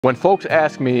When folks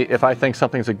ask me if I think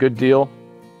something's a good deal,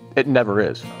 it never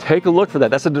is. Take a look for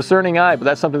that. That's a discerning eye, but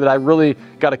that's something that I really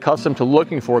got accustomed to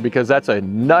looking for because that's a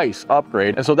nice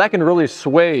upgrade. And so that can really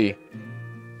sway,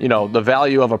 you know, the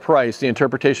value of a price, the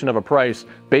interpretation of a price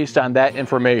based on that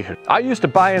information. I used to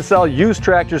buy and sell used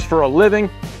tractors for a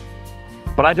living,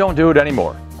 but I don't do it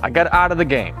anymore. I got out of the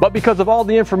game. But because of all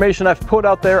the information I've put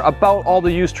out there about all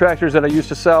the used tractors that I used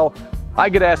to sell, I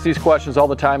get asked these questions all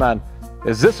the time on,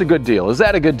 is this a good deal? Is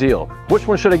that a good deal? Which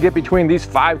one should I get between these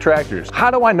 5 tractors? How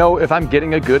do I know if I'm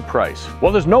getting a good price?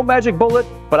 Well, there's no magic bullet,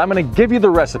 but I'm gonna give you the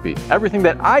recipe. Everything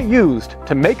that I used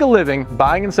to make a living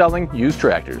buying and selling used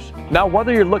tractors. Now,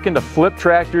 whether you're looking to flip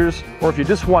tractors, or if you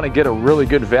just wanna get a really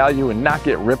good value and not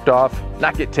get ripped off,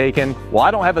 not get taken, well,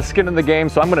 I don't have a skin in the game,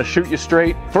 so I'm gonna shoot you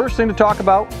straight. First thing to talk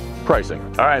about, pricing.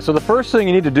 All right, so the first thing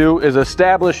you need to do is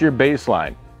establish your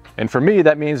baseline. And for me,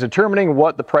 that means determining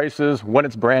what the price is when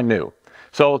it's brand new.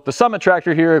 So the Summit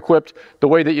tractor here, equipped the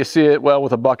way that you see it, well,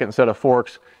 with a bucket instead of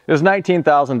forks, is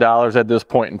 $19,000 at this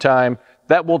point in time.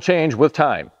 That will change with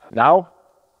time. Now,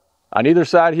 on either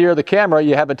side here of the camera,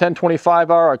 you have a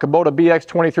 1025R, a Kubota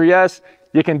BX23S.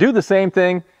 You can do the same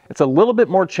thing. It's a little bit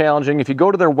more challenging. If you go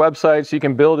to their websites, you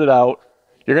can build it out.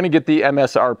 You're gonna get the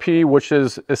MSRP, which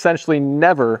is essentially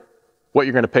never what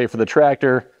you're gonna pay for the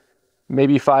tractor.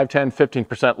 Maybe 5, 10,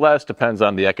 15% less, depends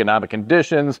on the economic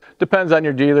conditions, depends on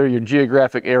your dealer, your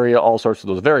geographic area, all sorts of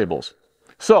those variables.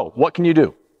 So what can you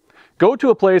do? Go to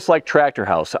a place like Tractor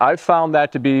House. I've found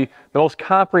that to be the most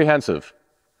comprehensive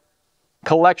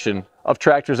collection of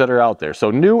tractors that are out there. So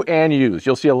new and used.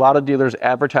 You'll see a lot of dealers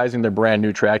advertising their brand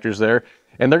new tractors there,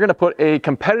 and they're gonna put a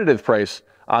competitive price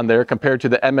on there compared to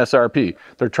the MSRP.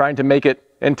 They're trying to make it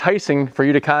enticing for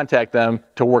you to contact them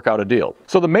to work out a deal.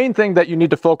 So the main thing that you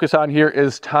need to focus on here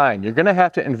is time. You're gonna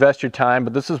have to invest your time,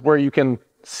 but this is where you can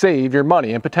save your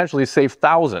money and potentially save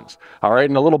thousands. All right,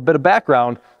 and a little bit of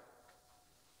background,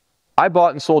 I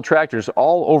bought and sold tractors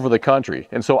all over the country.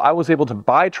 And so I was able to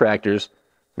buy tractors,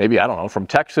 maybe, I don't know, from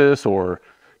Texas or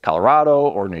Colorado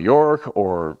or New York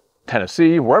or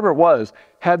Tennessee, wherever it was,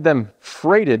 had them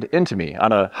freighted into me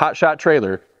on a hotshot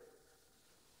trailer,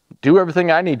 do everything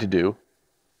I need to do,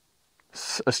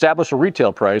 establish a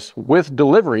retail price with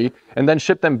delivery, and then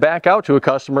ship them back out to a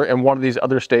customer in one of these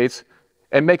other states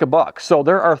and make a buck. So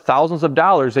there are thousands of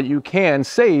dollars that you can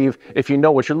save if you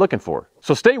know what you're looking for.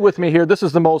 So stay with me here. This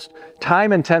is the most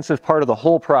time-intensive part of the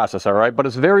whole process, all right? But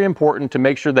it's very important to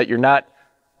make sure that you're not,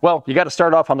 well, you got to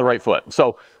start off on the right foot.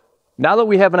 So now that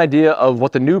we have an idea of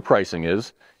what the new pricing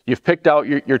is, you've picked out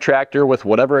your tractor with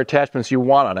whatever attachments you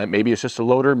want on it. Maybe it's just a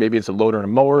loader, maybe it's a loader and a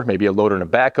mower, maybe a loader and a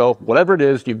backhoe, whatever it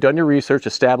is, you've done your research,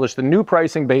 established the new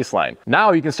pricing baseline.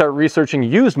 Now you can start researching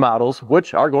used models,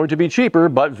 which are going to be cheaper,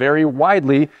 but vary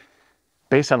widely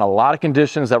based on a lot of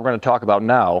conditions that we're going to talk about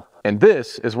now. And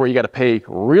this is where you got to pay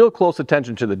real close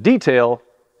attention to the detail,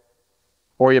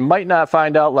 or you might not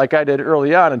find out like I did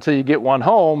early on until you get one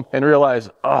home and realize,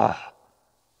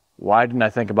 why didn't I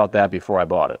think about that before I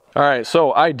bought it? All right,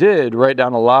 so I did write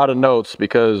down a lot of notes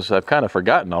because I've kind of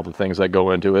forgotten all the things that go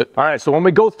into it. All right, so when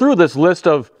we go through this list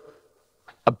of,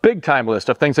 a big time list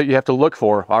of things that you have to look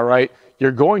for, all right,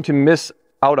 you're going to miss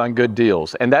out on good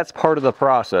deals, and that's part of the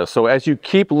process. So as you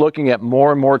keep looking at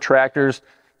more and more tractors,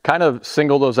 kind of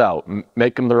single those out,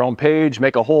 make them their own page,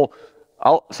 make a whole,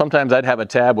 sometimes I'd have a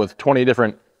tab with 20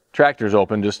 different tractors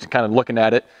open, just kind of looking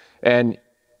at it, and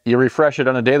you refresh it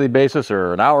on a daily basis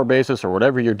or an hour basis or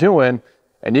whatever you're doing,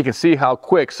 and you can see how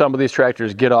quick some of these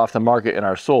tractors get off the market and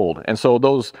are sold. And so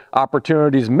those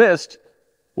opportunities missed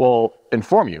will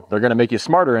inform you. They're going to make you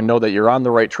smarter and know that you're on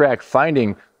the right track,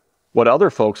 finding what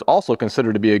other folks also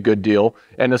consider to be a good deal,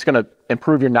 and it's going to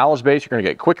improve your knowledge base. You're going to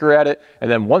get quicker at it, and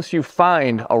then once you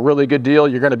find a really good deal,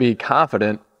 you're going to be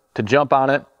confident to jump on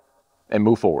it and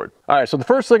move forward. All right, so the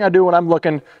first thing I do when I'm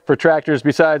looking for tractors,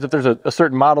 besides if there's a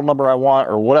certain model number I want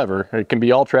or whatever, it can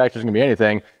be all tractors, it can be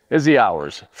anything, is the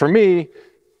hours. For me,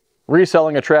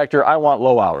 reselling a tractor, I want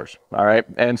low hours, all right?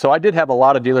 And so I did have a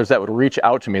lot of dealers that would reach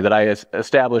out to me that I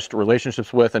established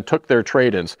relationships with and took their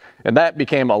trade-ins, and that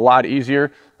became a lot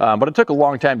easier, but it took a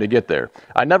long time to get there.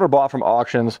 I never bought from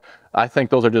auctions. I think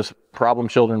those are just problem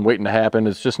children waiting to happen.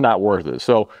 It's just not worth it.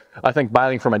 So I think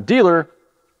buying from a dealer,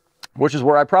 which is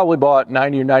where I probably bought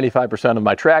 90 or 95% of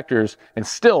my tractors and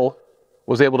still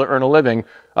was able to earn a living,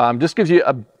 just gives you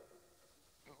a,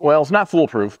 well, it's not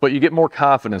foolproof, but you get more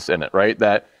confidence in it, right?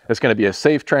 That it's going to be a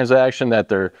safe transaction, that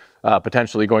they're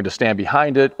potentially going to stand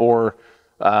behind it, or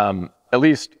at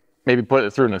least maybe put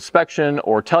it through an inspection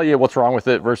or tell you what's wrong with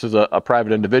it versus a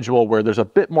private individual where there's a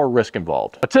bit more risk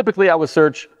involved. But typically I would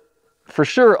search for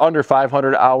sure under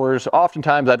 500 hours.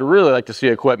 Oftentimes I'd really like to see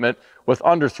equipment with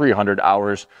under 300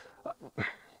 hours.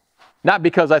 Not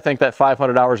because I think that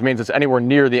 500 hours means it's anywhere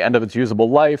near the end of its usable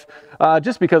life,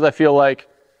 just because I feel like,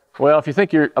 well, if you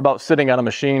think you're about sitting on a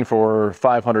machine for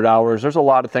 500 hours, there's a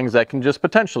lot of things that can just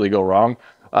potentially go wrong.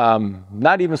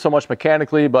 Not even so much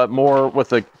mechanically, but more with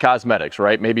the cosmetics,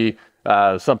 right? Maybe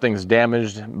something's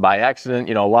damaged by accident.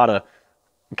 You know, a lot of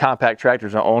compact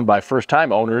tractors are owned by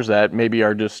first-time owners that maybe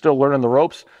are just still learning the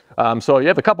ropes. So you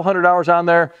have a couple hundred hours on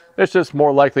there, it's just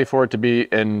more likely for it to be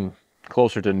in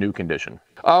closer to new condition.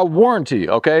 Warranty,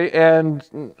 okay, and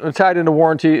tied into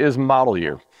warranty is model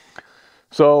year.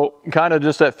 So kind of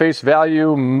just at face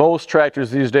value, most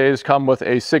tractors these days come with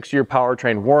a 6-year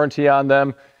powertrain warranty on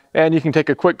them. And you can take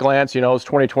a quick glance, you know, it's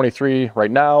 2023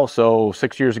 right now, so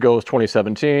 6 years ago is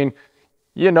 2017.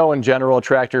 You know, in general, a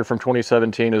tractor from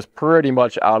 2017 is pretty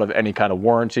much out of any kind of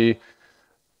warranty.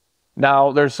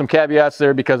 Now, there's some caveats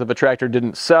there, because if a tractor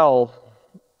didn't sell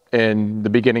in the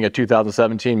beginning of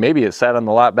 2017, maybe it sat on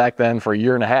the lot back then for a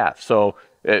year and a half. So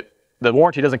the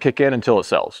warranty doesn't kick in until it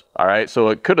sells. All right. So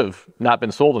it could have not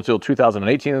been sold until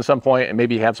 2018 at some point, and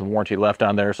maybe have some warranty left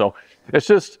on there. So it's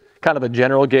just kind of a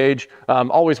general gauge.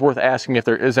 Always worth asking if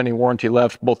there is any warranty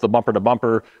left, both the bumper to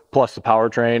bumper plus the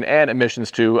powertrain, and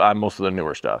emissions too on most of the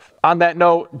newer stuff. On that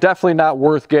note, definitely not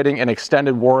worth getting an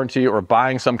extended warranty or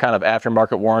buying some kind of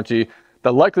aftermarket warranty.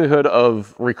 The likelihood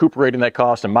of recuperating that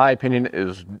cost, in my opinion,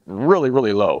 is really,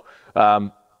 really low.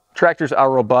 Tractors are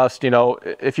robust. You know,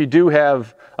 if you do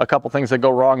have a couple things that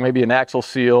go wrong, maybe an axle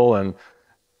seal, and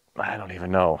I don't even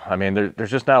know. I mean,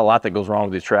 there's just not a lot that goes wrong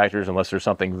with these tractors unless there's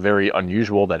something very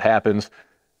unusual that happens.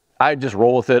 I just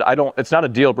roll with it. It's not a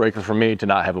deal breaker for me to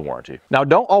not have a warranty. Now,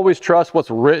 don't always trust what's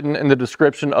written in the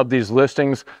description of these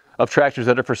listings of tractors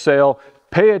that are for sale.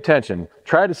 Pay attention.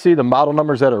 Try to see the model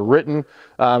numbers that are written.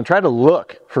 Try to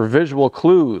look for visual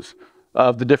clues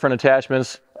of the different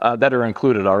attachments that are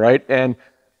included, all right? And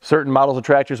certain models of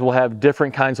tractors will have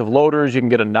different kinds of loaders. You can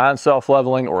get a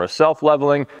non-self-leveling or a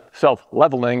self-leveling.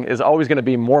 Self-leveling is always going to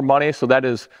be more money, so that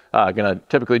is going to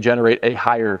typically generate a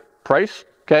higher price,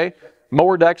 okay?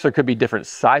 Mower decks, there could be different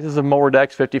sizes of mower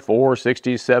decks, 54,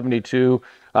 60, 72.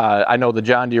 I know the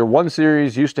John Deere 1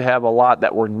 Series used to have a lot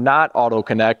that were not auto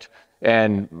connect,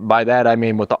 and by that I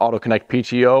mean with the auto connect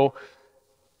PTO.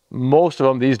 Most of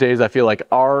them these days I feel like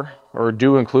are or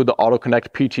do include the auto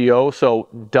connect PTO, so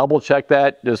double check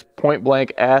that. Just point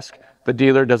blank ask the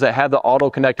dealer, does it have the auto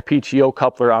connect PTO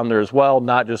coupler on there as well,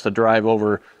 not just the drive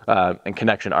over and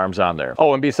connection arms on there.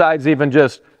 Oh, and besides even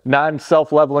just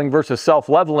non-self-leveling versus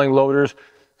self-leveling loaders,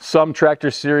 some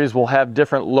tractor series will have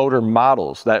different loader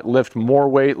models that lift more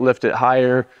weight, lift it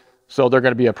higher, so there's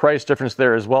going to be a price difference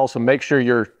there as well. So make sure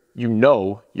you're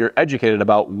educated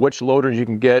about which loaders you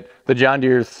can get. The John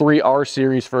Deere 3R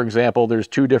series, for example, there's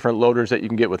 2 different loaders that you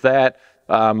can get with that.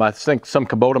 I think some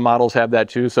Kubota models have that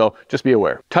too, so just be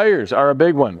aware. Tires are a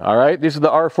big one, all right? These are the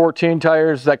R14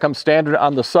 tires that come standard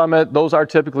on the Summit. Those are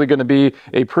typically going to be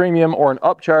a premium or an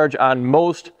upcharge on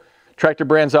most tractor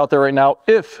brands out there right now,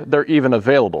 if they're even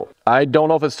available. I don't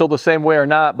know if it's still the same way or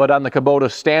not, but on the Kubota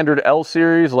standard L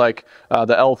series, like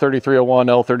the L3301,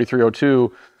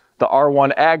 L3302, the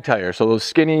R1 Ag tires, so those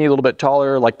skinny, a little bit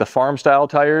taller, like the farm style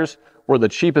tires, were the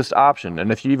cheapest option.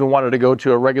 And if you even wanted to go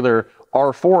to a regular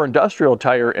R4 industrial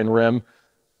tire and rim,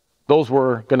 those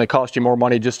were going to cost you more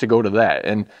money just to go to that.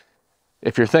 And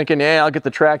if you're thinking, yeah, I'll get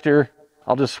the tractor,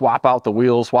 I'll just swap out the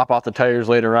wheels, swap out the tires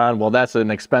later on, well, that's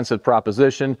an expensive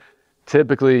proposition.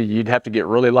 Typically, you'd have to get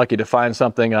really lucky to find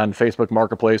something on Facebook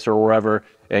Marketplace or wherever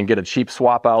and get a cheap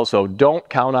swap out. So don't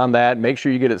count on that. Make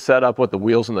sure you get it set up with the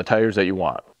wheels and the tires that you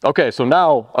want. Okay, so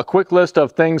now a quick list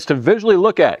of things to visually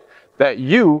look at that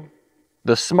you,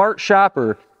 the smart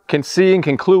shopper, can see and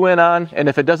can clue in on. And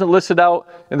if it doesn't list it out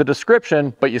in the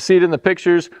description, but you see it in the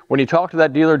pictures, when you talk to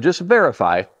that dealer, just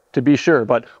verify to be sure.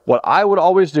 But what I would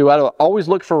always do, I would always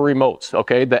look for remotes,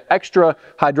 okay? The extra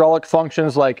hydraulic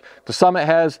functions like the Summit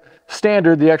has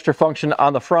standard, the extra function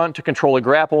on the front to control a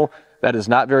grapple. That is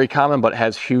not very common, but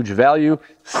has huge value.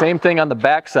 Same thing on the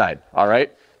backside, all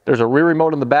right? There's a rear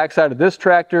remote on the backside of this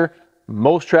tractor.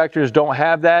 Most tractors don't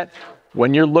have that.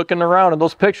 When you're looking around in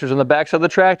those pictures in the backside of the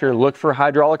tractor, look for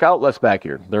hydraulic outlets back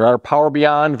here. There are Power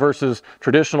Beyond versus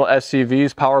traditional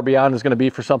SCVs. Power Beyond is going to be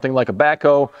for something like a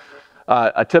backhoe.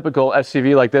 A typical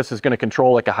SCV like this is going to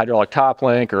control like a hydraulic top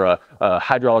link or a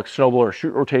hydraulic snowblower or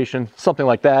chute rotation, something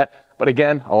like that. But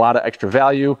again, a lot of extra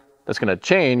value that's going to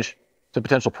change the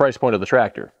potential price point of the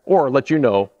tractor, or let you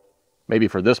know, maybe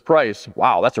for this price,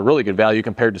 wow, that's a really good value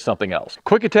compared to something else.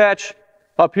 Quick attach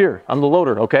up here on the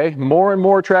loader, okay? More and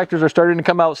more tractors are starting to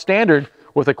come out standard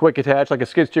with a quick attach, like a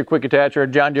skid steer quick attach or a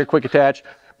John Deere quick attach.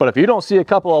 But if you don't see a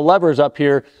couple of levers up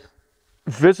here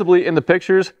visibly in the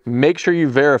pictures, make sure you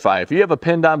verify. If you have a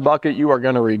pinned on bucket, you are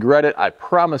going to regret it. I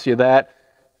promise you that.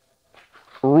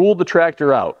 Rule the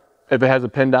tractor out if it has a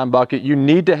pinned on bucket. You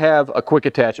need to have a quick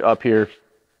attach up here.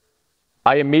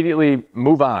 I immediately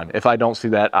move on if I don't see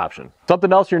that option.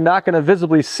 Something else you're not going to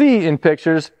visibly see in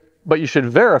pictures, but you should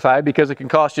verify because it can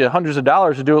cost you hundreds of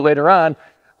dollars to do it later on.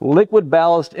 Liquid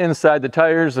ballast inside the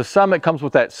tires. The Summit comes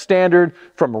with that standard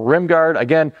from RimGuard.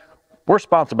 Again, we're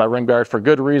sponsored by RimGuard for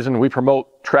good reason. We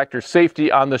promote tractor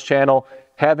safety on this channel.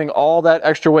 Having all that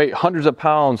extra weight, hundreds of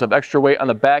pounds of extra weight on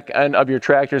the back end of your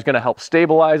tractor is going to help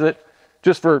stabilize it.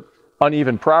 Just for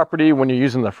uneven property, when you're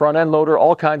using the front end loader,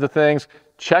 all kinds of things.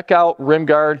 Check out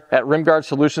RimGuard at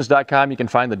rimguardsolutions.com. You can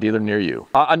find the dealer near you.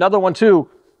 Another one too,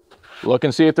 look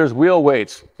and see if there's wheel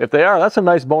weights. If they are, that's a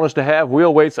nice bonus to have.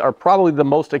 Wheel weights are probably the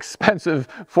most expensive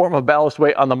form of ballast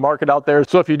weight on the market out there.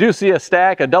 So if you do see a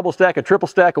stack, a double stack, a triple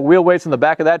stack of wheel weights in the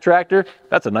back of that tractor,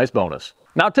 that's a nice bonus.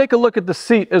 Now take a look at the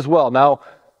seat as well. Now,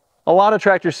 a lot of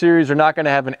tractor series are not going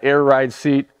to have an air ride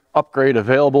seat upgrade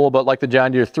available, but like the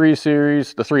John Deere 3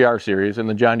 series, the 3R series, and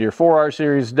the John Deere 4R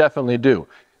series definitely do.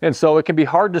 And so it can be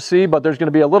hard to see, but there's going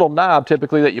to be a little knob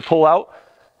typically that you pull out,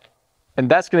 and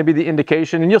that's going to be the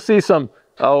indication. And you'll see some,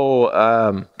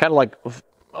 kind of like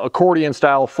accordion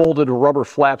style folded rubber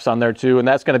flaps on there too, and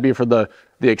that's going to be for the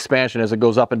expansion as it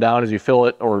goes up and down as you fill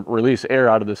it or release air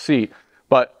out of the seat.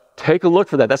 But take a look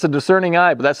for that. That's a discerning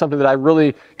eye, but that's something that I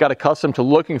really got accustomed to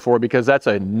looking for because that's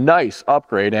a nice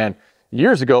upgrade. And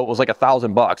years ago, it was like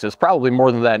 $1,000. It's probably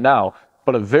more than that now,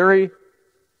 but a very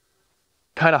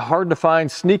kind of hard to find,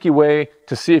 sneaky way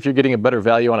to see if you're getting a better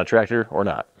value on a tractor or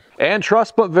not. And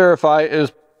trust but verify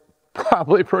is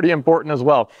probably pretty important as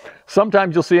well.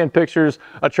 Sometimes you'll see in pictures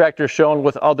a tractor shown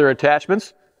with other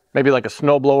attachments, maybe like a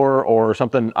snowblower or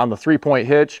something on the 3-point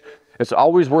hitch. It's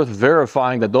always worth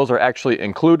verifying that those are actually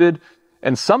included.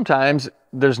 And sometimes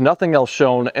there's nothing else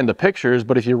shown in the pictures,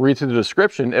 but if you read through the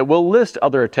description, it will list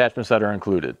other attachments that are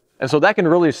included. And so that can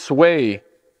really sway,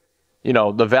 you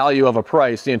know, the value of a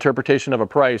price, the interpretation of a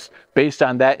price based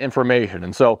on that information.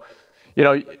 And so, you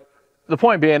know, the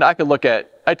point being, I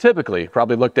typically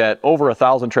probably looked at over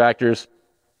 1,000 tractors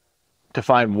to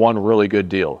find one really good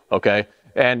deal, okay?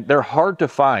 And they're hard to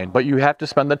find, but you have to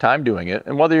spend the time doing it.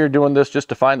 And whether you're doing this just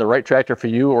to find the right tractor for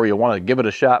you or you want to give it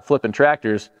a shot flipping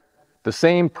tractors, the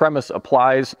same premise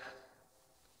applies.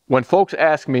 When folks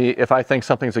ask me if I think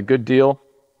something's a good deal,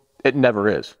 it never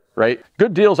is, right?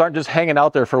 Good deals aren't just hanging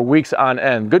out there for weeks on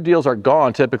end. Good deals are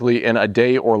gone typically in a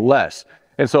day or less.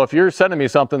 And so if you're sending me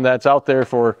something that's out there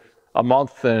for a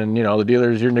month and, you know, the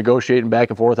dealers, you're negotiating back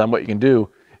and forth on what you can do,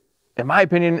 in my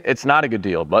opinion, it's not a good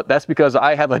deal. But that's because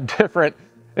I have a different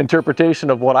interpretation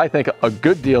of what I think a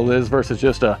good deal is versus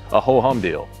just a ho-hum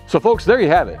deal. So folks, there you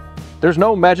have it. There's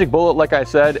no magic bullet, like I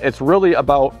said. It's really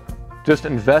about just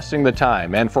investing the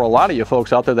time. And for a lot of you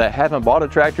folks out there that haven't bought a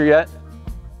tractor yet,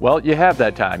 well, you have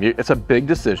that time. It's a big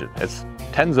decision. It's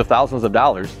tens of thousands of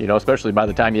dollars, you know, especially by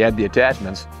the time you add the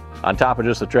attachments on top of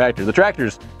just the tractor. The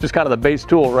tractor's just kind of the base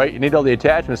tool, right? You need all the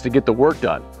attachments to get the work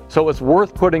done. So it's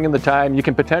worth putting in the time. You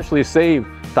can potentially save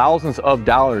thousands of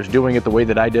dollars doing it the way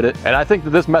that I did it. And I think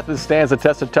that this method stands the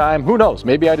test of time. Who knows?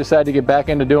 Maybe I decide to get back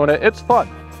into doing it. It's fun.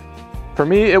 For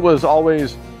me, it was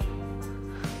always,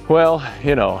 well,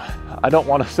 you know, I don't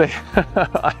want to say,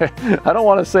 I don't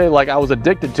want to say like I was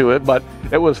addicted to it, but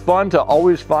it was fun to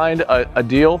always find a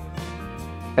deal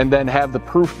and then have the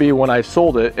proof be when I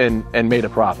sold it and made a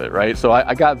profit, right? So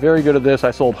I got very good at this.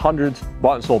 I sold hundreds,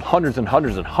 bought and sold hundreds and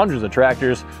hundreds and hundreds of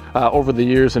tractors over the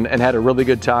years and had a really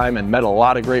good time and met a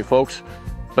lot of great folks.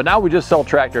 But now we just sell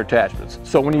tractor attachments.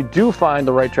 So when you do find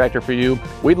the right tractor for you,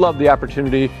 we'd love the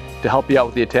opportunity to help you out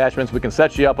with the attachments. We can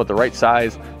set you up with the right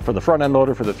size for the front end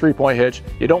loader, for the 3-point hitch.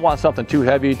 You don't want something too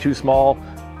heavy, too small,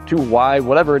 too wide,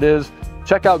 whatever it is.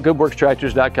 Check out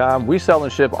goodworkstractors.com. We sell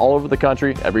and ship all over the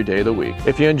country every day of the week.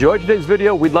 If you enjoyed today's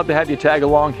video, we'd love to have you tag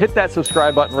along. Hit that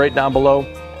subscribe button right down below.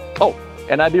 Oh,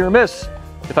 and I'd be remiss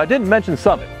if I didn't mention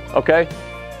Summit, okay?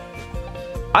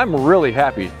 I'm really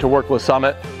happy to work with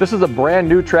Summit. This is a brand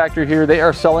new tractor here. They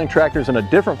are selling tractors in a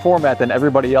different format than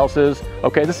everybody else is.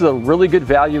 Okay, this is a really good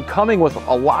value coming with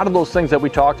a lot of those things that we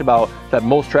talked about that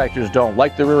most tractors don't,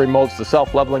 like the rear remotes, the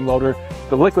self-leveling loader,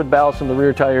 the liquid ballast in the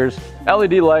rear tires,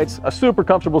 LED lights, a super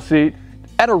comfortable seat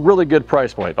at a really good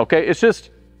price point. Okay, it's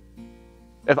just,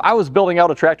 if I was building out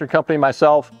a tractor company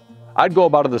myself, I'd go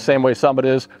about it the same way Summit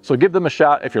is, so give them a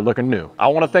shot if you're looking new. I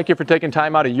want to thank you for taking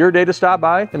time out of your day to stop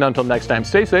by, and until next time,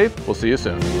 stay safe. We'll see you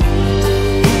soon.